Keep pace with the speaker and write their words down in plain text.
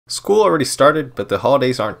School already started, but the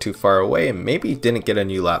holidays aren't too far away and maybe you didn't get a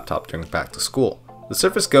new laptop during back to school. The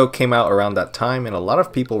Surface Go came out around that time and a lot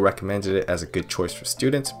of people recommended it as a good choice for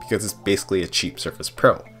students because it's basically a cheap Surface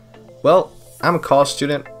Pro. Well, I'm a college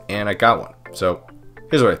student and I got one, so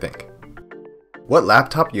here's what I think. What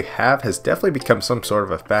laptop you have has definitely become some sort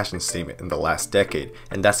of a fashion statement in the last decade,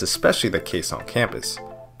 and that's especially the case on campus.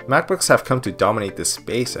 MacBooks have come to dominate this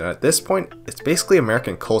space, and at this point, it's basically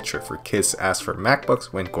American culture for kids to ask for MacBooks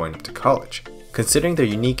when going to college. Considering their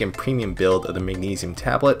unique and premium build of the Magnesium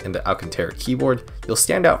tablet and the Alcantara keyboard, you'll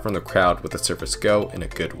stand out from the crowd with the Surface Go in a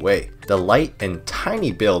good way. The light and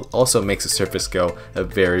tiny build also makes the Surface Go a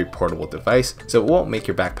very portable device, so it won't make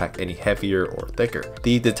your backpack any heavier or thicker.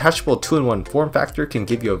 The detachable 2-in-1 form factor can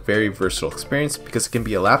give you a very versatile experience because it can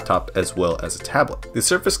be a laptop as well as a tablet. The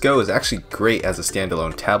Surface Go is actually great as a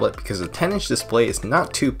standalone tablet because the 10-inch display is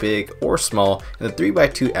not too big or small, and the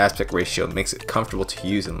 3:2 aspect ratio makes it comfortable to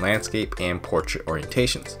use in landscape and portrait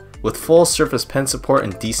orientations. With full Surface Pen support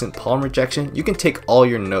and decent palm rejection, you can take all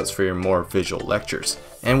your notes for your more visual lectures.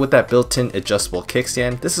 And with that built-in adjustable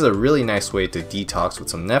kickstand, this is a really nice way to detox with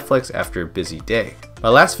some Netflix after a busy day. My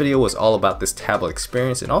last video was all about this tablet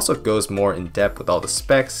experience and also goes more in depth with all the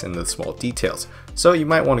specs and the small details, so you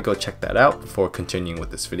might want to go check that out before continuing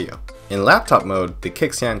with this video. In laptop mode, the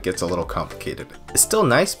kickstand gets a little complicated. It's still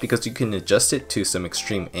nice because you can adjust it to some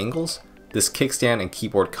extreme angles. This kickstand and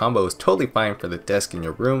keyboard combo is totally fine for the desk in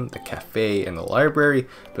your room, the cafe, and the library,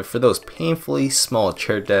 but for those painfully small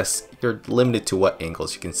chair desks, you're limited to what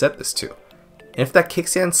angles you can set this to. And if that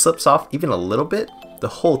kickstand slips off even a little bit, the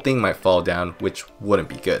whole thing might fall down, which wouldn't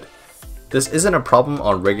be good. This isn't a problem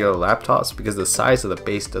on regular laptops because the size of the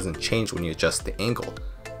base doesn't change when you adjust the angle.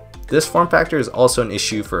 This form factor is also an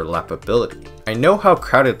issue for lapability. I know how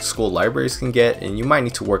crowded school libraries can get and you might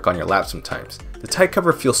need to work on your lap sometimes. The type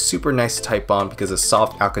cover feels super nice to type on because the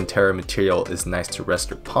soft Alcantara material is nice to rest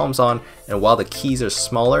your palms on, and while the keys are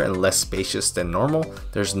smaller and less spacious than normal,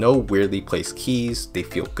 there's no weirdly placed keys, they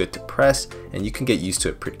feel good to press, and you can get used to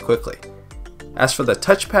it pretty quickly. As for the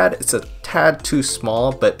touchpad, it's a tad too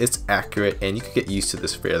small, but it's accurate and you can get used to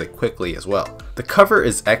this fairly quickly as well. The cover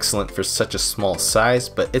is excellent for such a small size,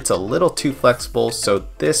 but it's a little too flexible, so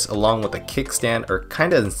this along with a kickstand are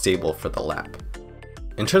kinda unstable for the lap.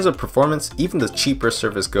 In terms of performance, even the cheaper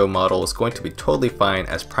Surface Go model is going to be totally fine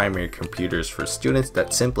as primary computers for students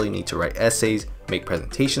that simply need to write essays, make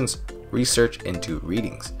presentations, research, and do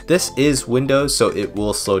readings. This is Windows, so it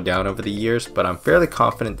will slow down over the years, but I'm fairly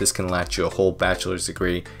confident this can land you a whole bachelor's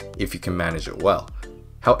degree if you can manage it well.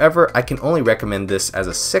 However, I can only recommend this as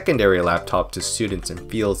a secondary laptop to students in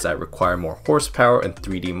fields that require more horsepower and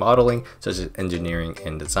 3D modeling, such as engineering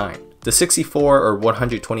and design. The 64 or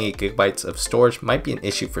 128 gigabytes of storage might be an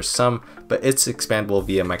issue for some, but it's expandable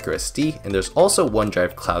via microSD, and there's also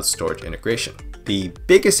OneDrive cloud storage integration. The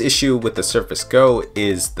biggest issue with the Surface Go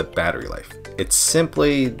is the battery life. It's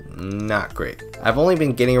simply not great. I've only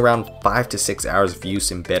been getting around 5 to 6 hours of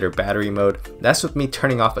use in better battery mode. That's with me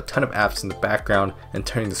turning off a ton of apps in the background and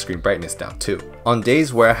turning the screen brightness down too. On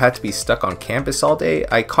days where I had to be stuck on campus all day,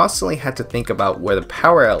 I constantly had to think about where the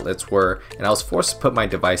power outlets were, and I was forced to put my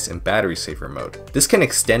device in battery saver mode. This can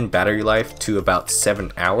extend battery life to about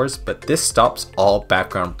 7 hours, but this stops all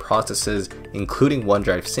background processes, including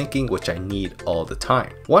OneDrive syncing, which I need all the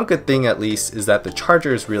time. One good thing at least is that the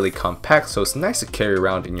charger is really compact, so it's nice to carry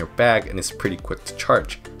around in your bag and it's pretty quick to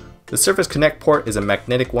charge. The Surface Connect port is a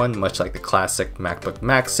magnetic one, much like the classic MacBook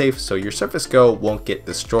MagSafe, so your Surface Go won't get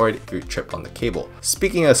destroyed if you trip on the cable.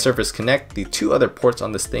 Speaking of Surface Connect, the two other ports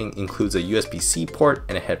on this thing includes a USB-C port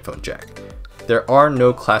and a headphone jack. There are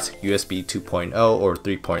no classic USB 2.0 or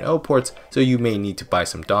 3.0 ports, so you may need to buy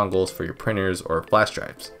some dongles for your printers or flash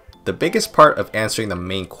drives. The biggest part of answering the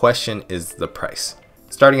main question is the price.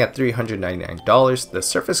 Starting at $399, the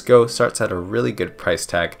Surface Go starts at a really good price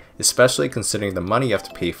tag, especially considering the money you have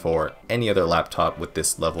to pay for any other laptop with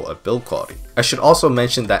this level of build quality. I should also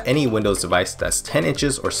mention that any Windows device that's 10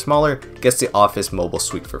 inches or smaller gets the Office mobile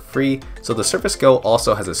suite for free, so the Surface Go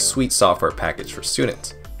also has a sweet software package for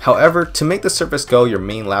students. However, to make the Surface Go your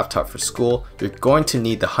main laptop for school, you're going to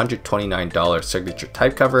need the $129 Signature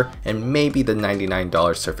type cover and maybe the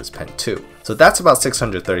 $99 Surface Pen 2. So that's about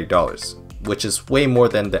 $630. Which is way more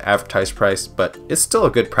than the advertised price, but it's still a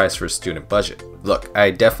good price for a student budget. Look, I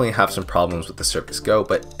definitely have some problems with the Surface Go,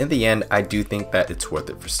 but in the end, I do think that it's worth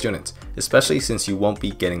it for students, especially since you won't be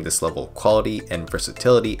getting this level of quality and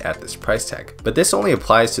versatility at this price tag. But this only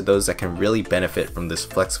applies to those that can really benefit from this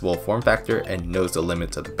flexible form factor and knows the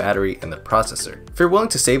limits of the battery and the processor. If you're willing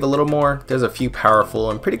to save a little more, there's a few powerful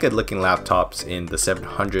and pretty good looking laptops in the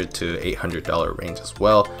 $700 to $800 range as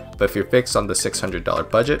well, but if you're fixed on the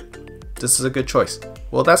 $600 budget, this is a good choice.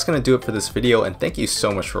 Well, that's going to do it for this video, and thank you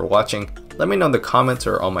so much for watching. Let me know in the comments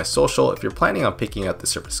or on my social if you're planning on picking up the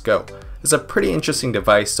Surface Go. It's a pretty interesting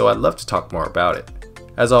device, so I'd love to talk more about it.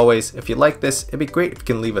 As always, if you like this, it'd be great if you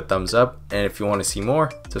can leave a thumbs up, and if you want to see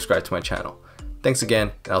more, subscribe to my channel. Thanks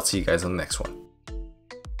again, and I'll see you guys on the next one.